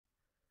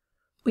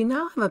We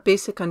now have a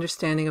basic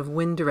understanding of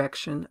wind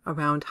direction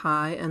around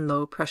high and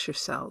low pressure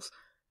cells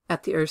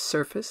at the Earth's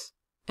surface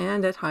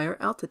and at higher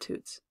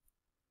altitudes.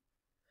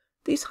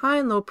 These high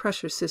and low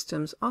pressure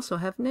systems also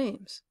have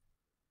names.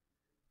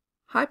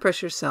 High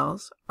pressure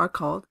cells are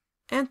called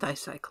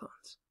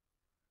anticyclones,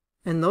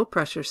 and low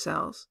pressure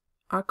cells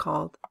are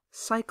called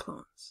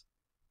cyclones.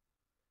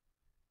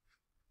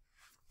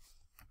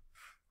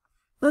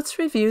 Let's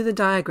review the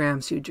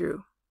diagrams you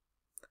drew.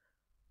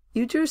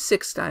 You drew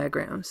 6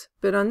 diagrams,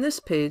 but on this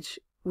page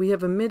we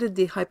have omitted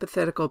the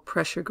hypothetical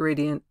pressure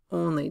gradient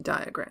only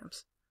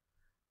diagrams.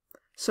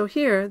 So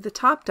here, the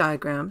top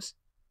diagrams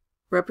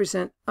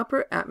represent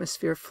upper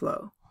atmosphere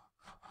flow,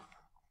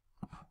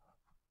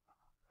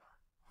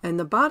 and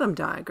the bottom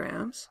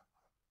diagrams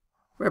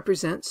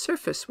represent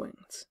surface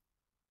winds.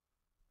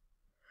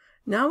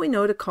 Now we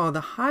know to call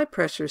the high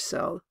pressure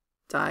cell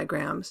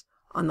diagrams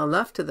on the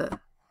left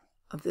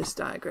of this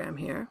diagram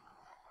here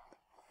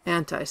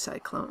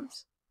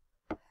anticyclones,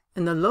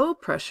 and the low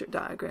pressure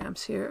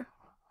diagrams here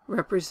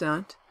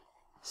represent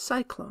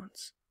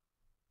cyclones.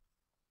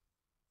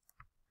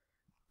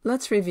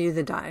 Let's review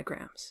the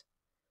diagrams.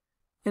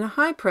 In a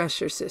high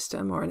pressure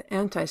system, or an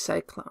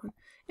anticyclone,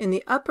 in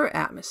the upper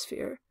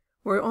atmosphere,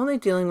 we're only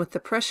dealing with the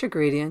pressure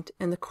gradient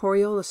and the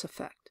Coriolis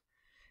effect,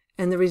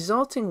 and the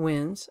resulting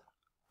winds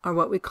are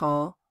what we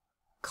call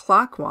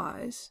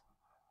clockwise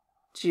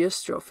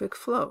geostrophic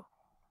flow.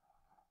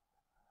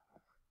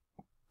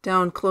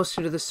 Down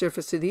closer to the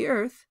surface of the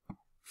Earth,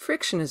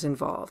 friction is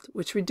involved,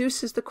 which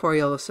reduces the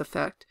Coriolis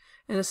effect,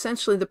 and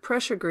essentially the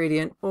pressure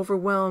gradient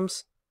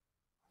overwhelms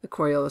the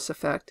Coriolis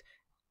effect,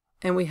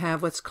 and we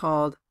have what's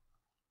called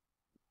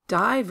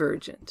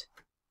divergent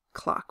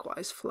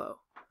clockwise flow.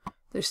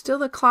 There's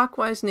still a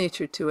clockwise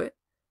nature to it,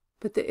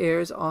 but the air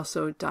is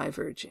also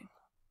diverging.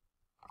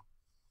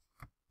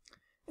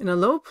 In a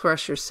low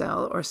pressure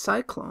cell or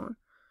cyclone,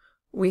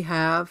 we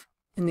have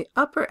in the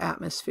upper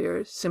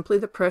atmosphere simply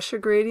the pressure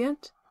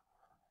gradient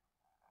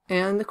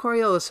and the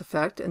Coriolis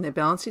effect, and they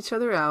balance each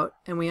other out,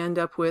 and we end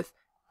up with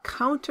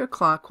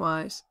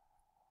counterclockwise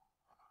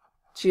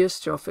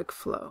geostrophic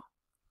flow.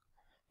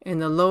 In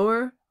the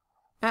lower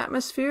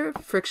atmosphere,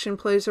 friction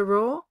plays a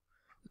role,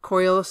 the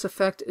Coriolis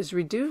effect is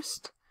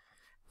reduced,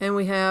 and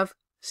we have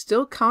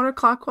still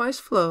counterclockwise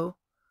flow,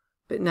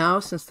 but now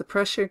since the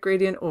pressure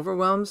gradient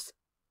overwhelms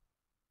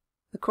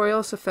the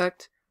Coriolis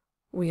effect,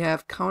 we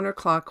have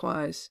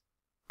counterclockwise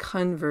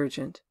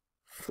convergent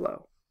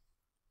flow.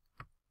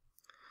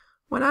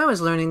 When I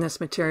was learning this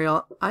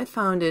material, I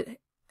found it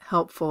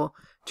helpful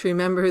to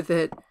remember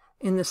that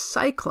in the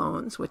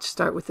cyclones, which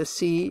start with a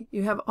C,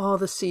 you have all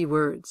the C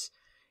words.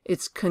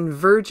 It's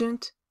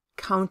convergent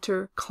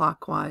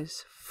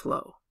counterclockwise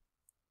flow.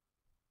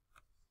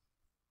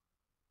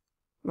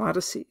 A lot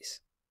of C's.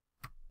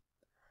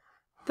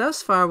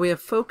 Thus far, we have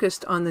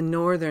focused on the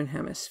northern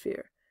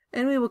hemisphere,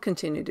 and we will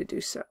continue to do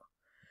so.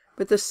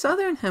 But the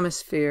southern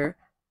hemisphere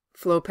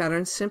flow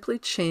patterns simply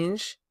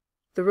change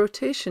the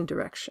rotation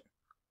direction.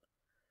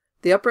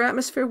 The upper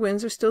atmosphere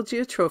winds are still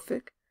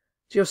geostrophic,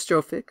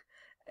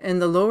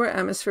 and the lower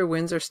atmosphere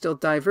winds are still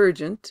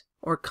divergent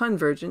or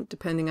convergent,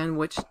 depending on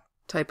which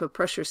type of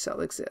pressure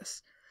cell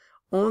exists.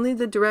 Only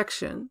the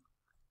direction,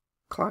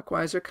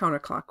 clockwise or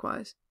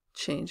counterclockwise,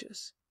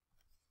 changes.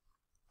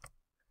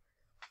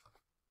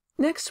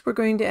 Next, we're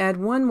going to add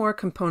one more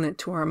component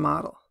to our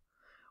model.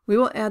 We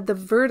will add the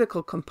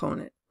vertical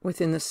component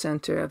within the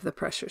center of the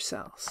pressure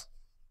cells.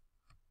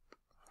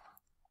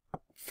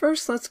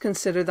 First, let's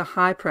consider the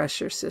high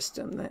pressure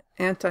system, the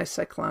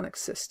anticyclonic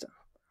system.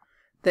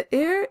 The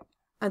air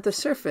at the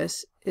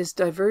surface is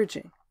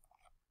diverging.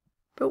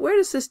 But where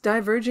does this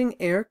diverging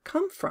air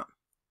come from?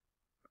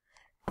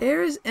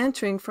 Air is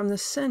entering from the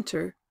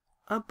center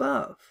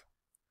above.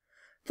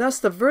 Thus,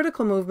 the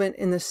vertical movement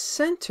in the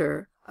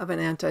center of an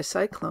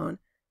anticyclone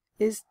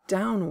is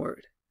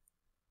downward.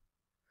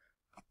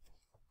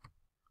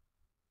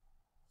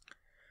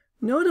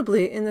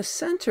 Notably, in the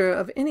center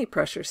of any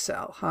pressure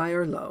cell, high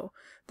or low,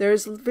 there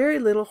is very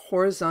little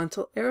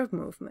horizontal air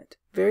movement,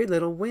 very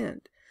little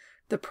wind.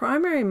 The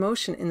primary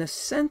motion in the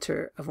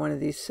center of one of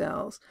these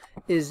cells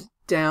is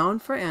down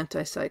for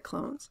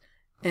anticyclones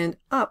and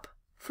up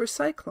for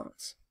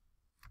cyclones.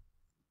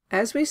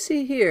 As we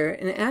see here,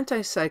 in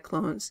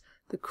anticyclones,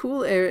 the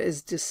cool air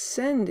is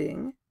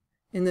descending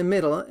in the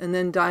middle and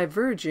then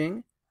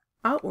diverging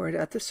outward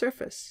at the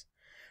surface.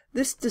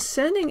 This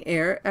descending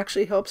air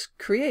actually helps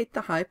create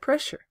the high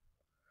pressure.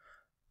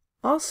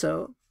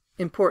 Also,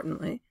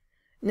 importantly,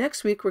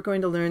 next week we're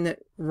going to learn that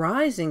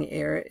rising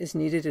air is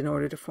needed in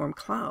order to form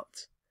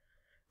clouds.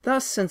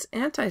 Thus, since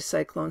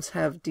anticyclones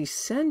have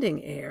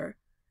descending air,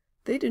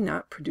 they do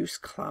not produce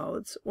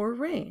clouds or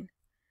rain.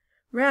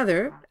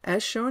 Rather,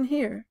 as shown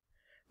here,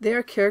 they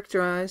are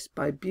characterized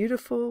by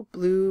beautiful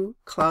blue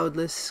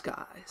cloudless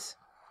skies.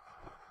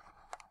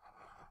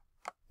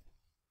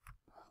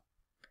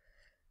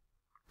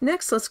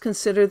 Next, let's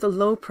consider the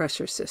low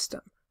pressure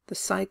system, the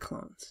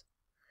cyclones.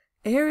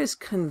 Air is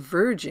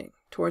converging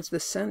towards the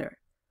center,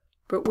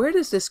 but where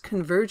does this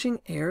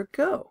converging air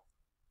go?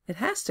 It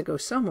has to go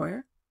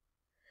somewhere.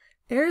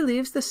 air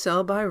leaves the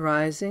cell by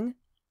rising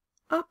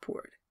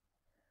upward.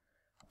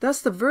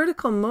 Thus, the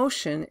vertical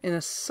motion in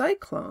a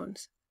cyclone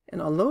in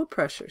a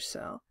low-pressure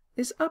cell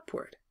is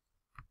upward.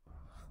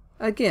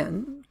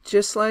 Again,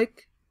 just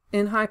like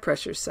in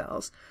high-pressure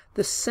cells,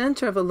 the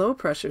center of a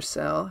low-pressure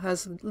cell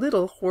has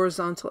little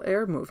horizontal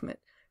air movement,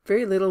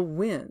 very little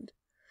wind.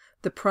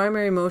 The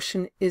primary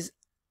motion is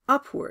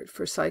upward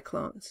for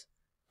cyclones,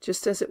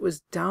 just as it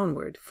was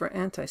downward for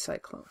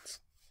anticyclones.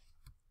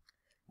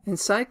 In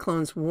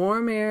cyclones,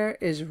 warm air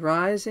is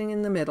rising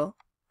in the middle,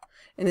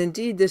 and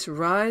indeed this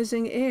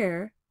rising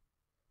air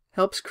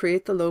helps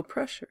create the low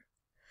pressure.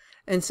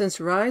 And since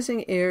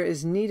rising air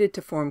is needed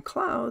to form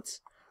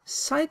clouds,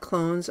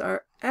 cyclones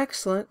are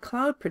excellent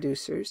cloud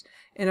producers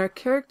and are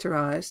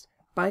characterized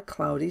by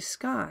cloudy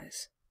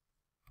skies.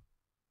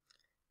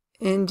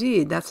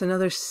 Indeed, that's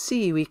another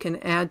C we can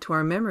add to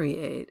our memory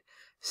aid.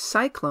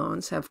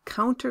 Cyclones have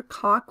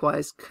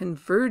counterclockwise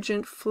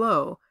convergent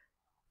flow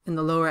in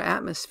the lower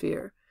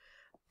atmosphere,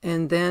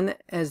 and then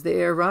as the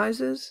air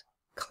rises,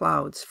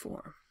 clouds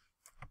form.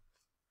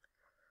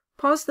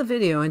 Pause the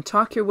video and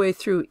talk your way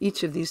through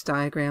each of these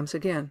diagrams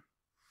again.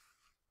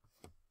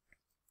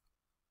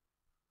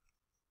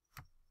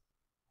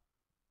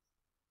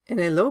 In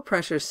a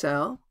low-pressure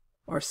cell,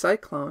 or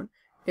cyclone,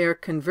 air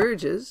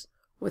converges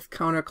with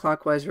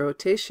counterclockwise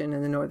rotation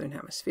in the northern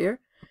hemisphere,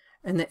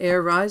 and the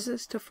air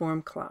rises to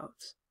form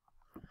clouds.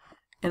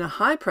 In a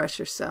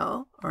high-pressure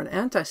cell, or an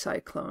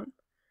anticyclone,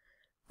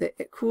 the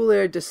cool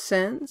air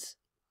descends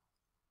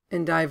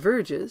and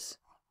diverges,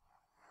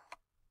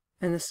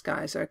 and the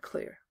skies are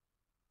clear.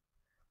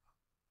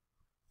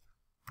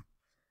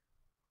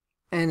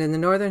 And in the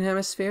northern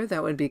hemisphere,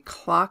 that would be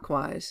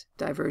clockwise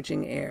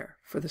diverging air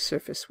for the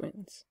surface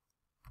winds.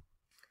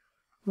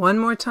 One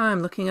more time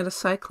looking at a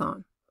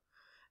cyclone.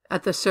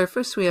 At the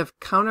surface, we have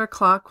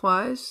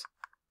counterclockwise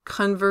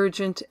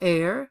convergent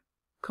air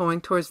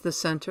going towards the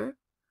center.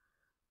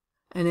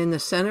 And in the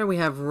center, we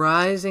have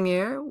rising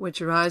air,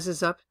 which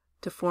rises up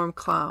to form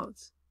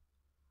clouds.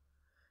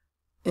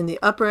 In the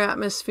upper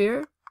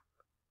atmosphere,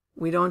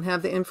 we don't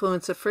have the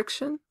influence of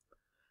friction,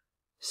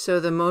 so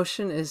the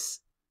motion is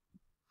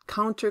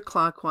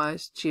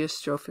counterclockwise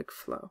geostrophic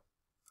flow.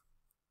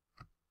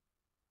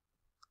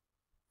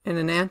 In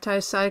an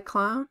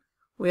anticyclone,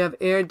 we have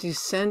air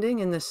descending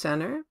in the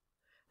center,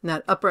 and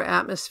that upper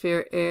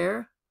atmosphere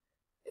air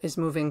is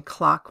moving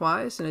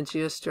clockwise in a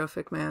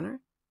geostrophic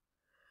manner.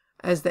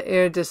 As the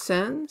air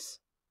descends,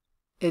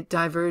 it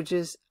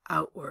diverges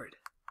outward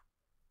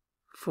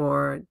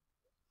for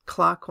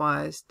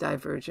clockwise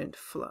divergent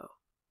flow.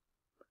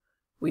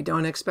 We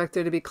don't expect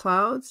there to be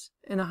clouds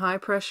in a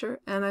high-pressure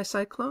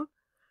anticyclone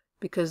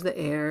because the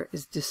air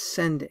is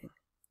descending.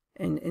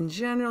 And in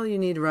general, you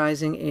need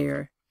rising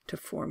air to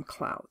form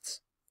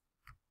clouds.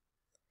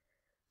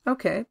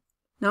 Okay,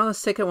 now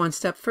let's take it one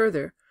step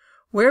further.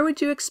 Where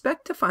would you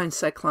expect to find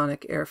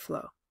cyclonic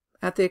airflow?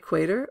 At the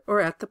equator or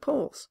at the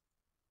poles?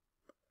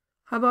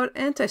 How about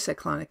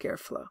anticyclonic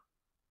airflow?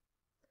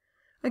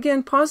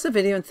 Again, pause the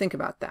video and think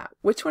about that.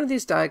 Which one of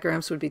these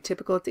diagrams would be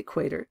typical at the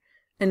equator,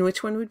 and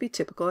which one would be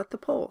typical at the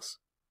poles?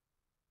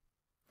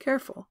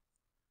 Careful.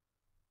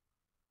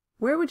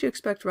 Where would you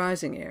expect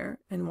rising air,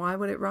 and why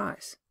would it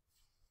rise?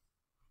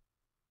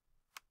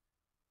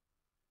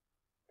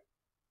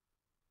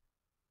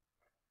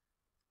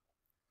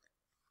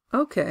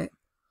 Okay,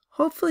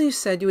 hopefully you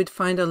said you would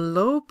find a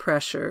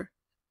low-pressure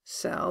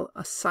cell,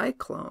 a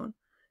cyclone,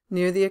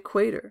 near the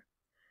equator,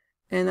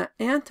 and an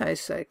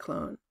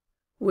anticyclone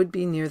would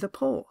be near the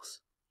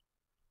poles.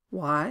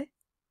 Why?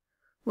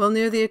 Well,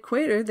 near the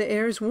equator, the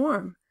air is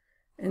warm,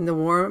 and the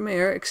warm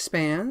air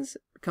expands,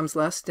 becomes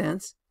less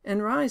dense,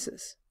 and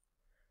rises,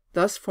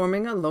 thus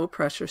forming a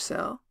low-pressure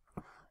cell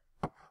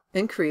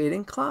and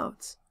creating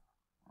clouds.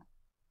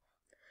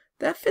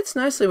 That fits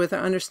nicely with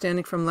our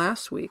understanding from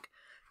last week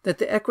that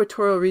the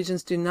equatorial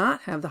regions do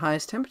not have the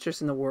highest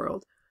temperatures in the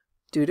world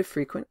due to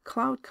frequent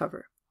cloud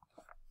cover.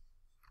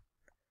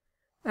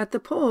 At the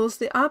poles,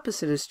 the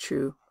opposite is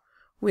true.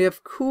 We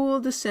have cool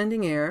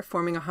descending air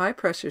forming a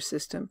high-pressure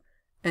system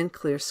and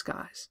clear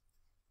skies.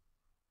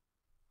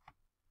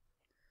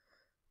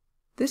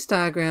 This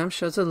diagram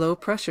shows a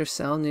low-pressure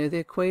cell near the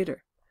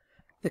equator.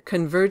 The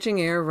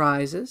converging air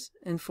rises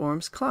and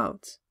forms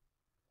clouds.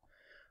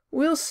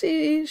 We'll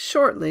see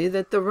shortly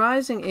that the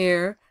rising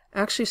air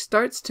actually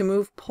starts to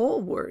move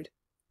poleward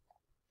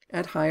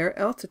at higher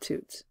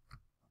altitudes.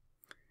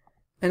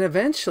 And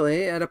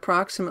eventually, at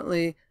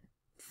approximately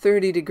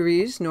 30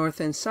 degrees north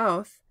and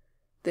south,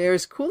 the air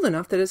is cool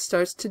enough that it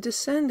starts to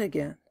descend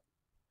again,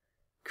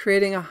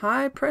 creating a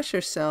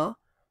high-pressure cell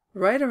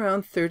right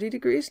around 30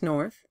 degrees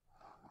north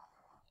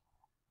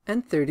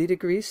and 30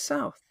 degrees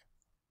south.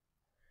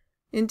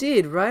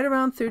 Indeed, right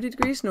around 30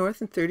 degrees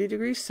north and 30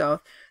 degrees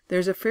south,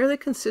 there's a fairly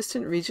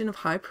consistent region of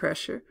high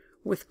pressure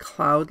with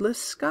cloudless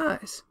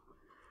skies.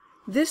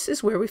 This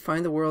is where we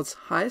find the world's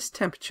highest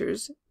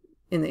temperatures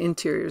in the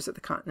interiors of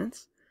the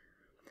continents.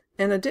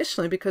 And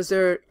additionally, because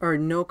there are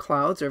no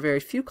clouds or very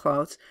few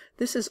clouds,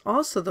 this is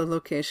also the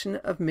location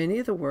of many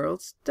of the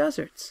world's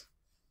deserts.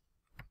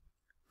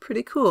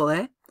 Pretty cool,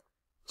 eh?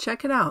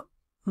 Check it out.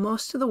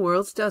 Most of the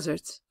world's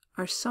deserts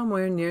are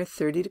somewhere near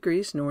 30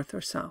 degrees north or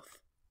south.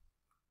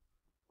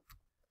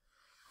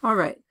 All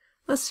right,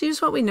 let's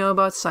use what we know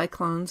about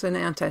cyclones and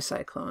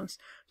anticyclones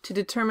to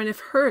determine if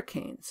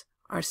hurricanes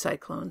are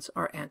cyclones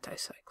or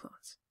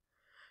anticyclones.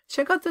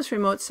 Check out this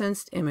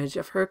remote-sensed image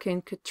of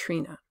Hurricane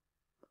Katrina.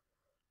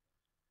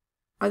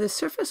 Are the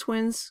surface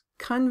winds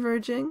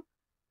converging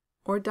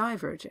or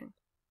diverging?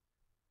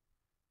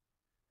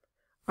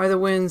 Are the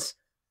winds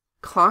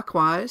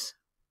clockwise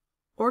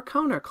or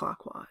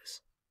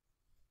counterclockwise?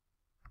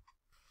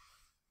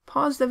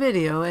 Pause the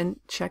video and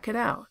check it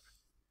out.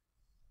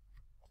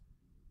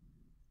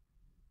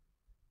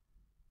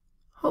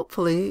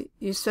 Hopefully,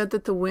 you said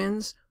that the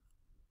winds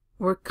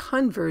were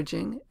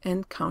converging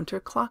and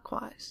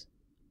counterclockwise.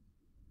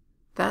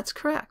 That's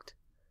correct.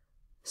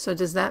 So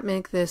does that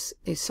make this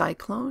a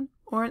cyclone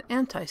or an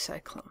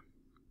anticyclone?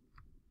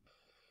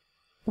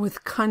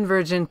 With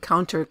convergent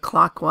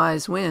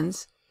counterclockwise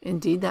winds,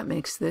 indeed that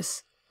makes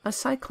this a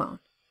cyclone.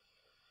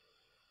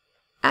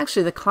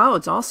 Actually, the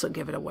clouds also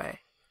give it away.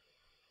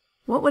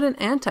 What would an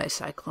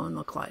anticyclone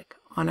look like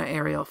on an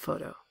aerial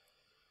photo?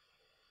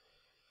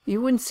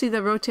 You wouldn't see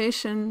the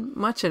rotation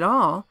much at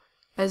all,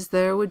 as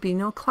there would be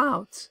no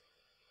clouds.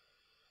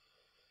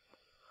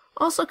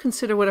 Also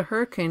consider what a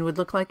hurricane would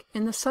look like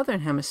in the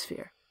southern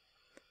hemisphere.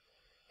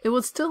 It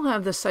would still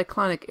have the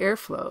cyclonic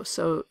airflow,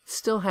 so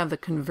still have the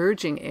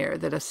converging air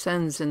that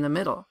ascends in the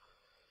middle.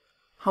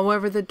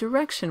 However, the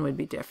direction would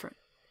be different.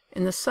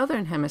 In the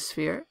southern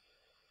hemisphere,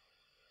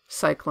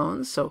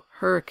 cyclones, so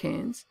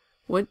hurricanes,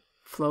 would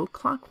flow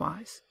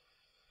clockwise.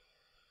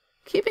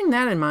 Keeping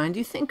that in mind, do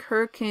you think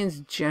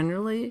hurricanes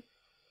generally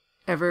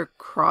ever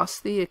cross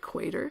the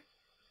equator?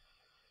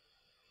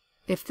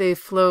 If the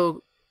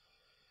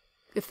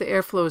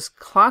air flows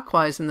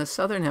clockwise in the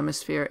southern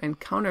hemisphere and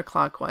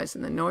counterclockwise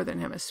in the northern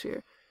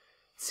hemisphere,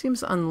 it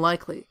seems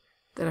unlikely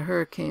that a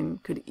hurricane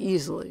could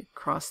easily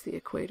cross the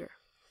equator.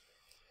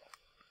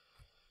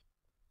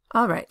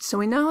 All right, so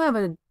we now have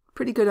a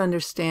pretty good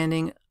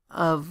understanding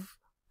of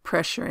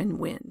pressure and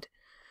wind.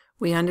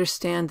 We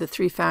understand the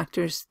three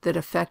factors that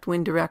affect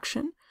wind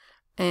direction,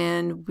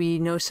 and we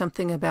know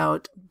something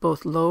about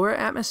both lower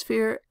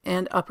atmosphere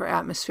and upper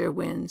atmosphere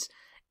winds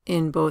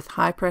in both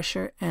high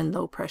pressure and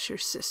low pressure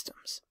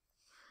systems.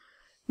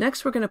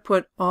 Next, we're going to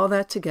put all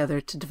that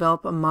together to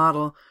develop a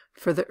model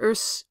for the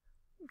Earth's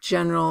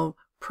general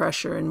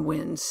pressure and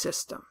wind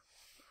system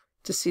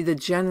to see the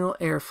general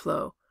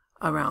airflow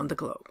around the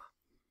globe.